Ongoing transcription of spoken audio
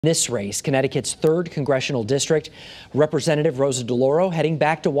This race, Connecticut's 3rd congressional district, Representative Rosa DeLauro heading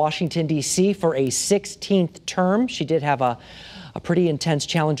back to Washington, D.C. for a 16th term. She did have a pretty intense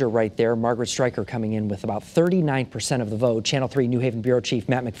challenger right there, Margaret Streicker, coming in with about 39% of the vote. Channel 3 New Haven Bureau Chief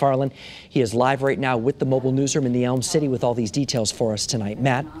Matt McFarland, he is live right now with the mobile newsroom in the Elm City with all these details for us tonight.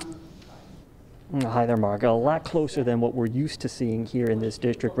 Matt. Hi there, Mark. A lot closer than what we're used to seeing here in this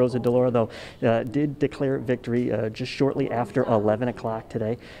district. Rosa DeLauro, though, did declare victory just shortly after 11 o'clock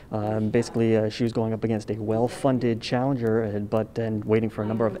today. Basically, she was going up against a well-funded challenger, but then waiting for a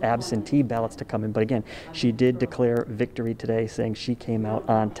number of absentee ballots to come in. But again, she did declare victory today, saying she came out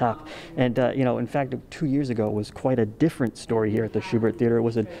on top. And, you know, in fact, 2 years ago, it was quite a different story here at the Schubert Theater. It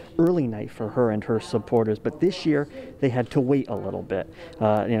was an early night for her and her supporters. But this year, they had to wait a little bit.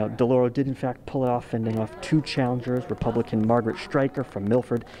 You know, DeLauro did, in fact, pull it off, fending off 2 challengers, Republican Margaret Streicker from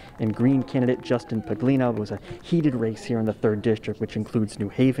Milford and Green candidate Justin Paglino. It was a heated race here in the 3rd district, which includes New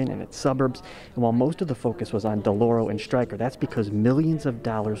Haven and its suburbs. And while most of the focus was on DeLauro and Streicker, that's because millions of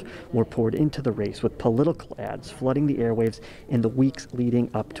dollars were poured into the race, with political ads flooding the airwaves in the weeks leading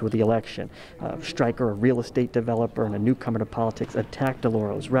up to the election. Streicker, a real estate developer and a newcomer to politics, attacked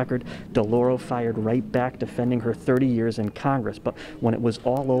DeLauro's record. DeLauro fired right back, defending her 30 years in Congress. But when it was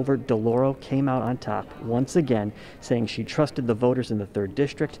all over, DeLauro came out on top once again, saying she trusted the voters in the 3rd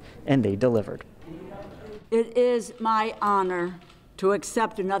district, and they delivered. It is my honor to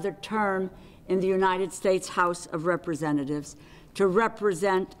accept another term in the United States House of Representatives to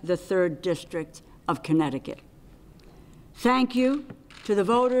represent the 3rd district of Connecticut. Thank you to the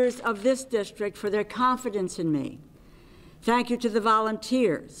voters of this district for their confidence in me. Thank you to the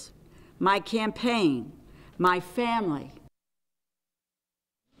volunteers, my campaign, my family.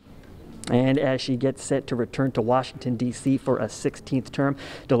 And as she gets set to return to Washington, D.C. for a 16th term,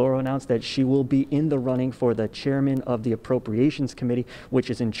 DeLauro announced that she will be in the running for the chairman of the Appropriations Committee, which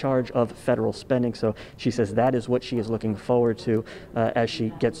is in charge of federal spending. So she says that is what she is looking forward to as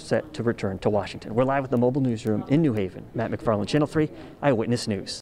she gets set to return to Washington. We're live at the mobile newsroom in New Haven. Matt McFarland, Channel 3 Eyewitness News.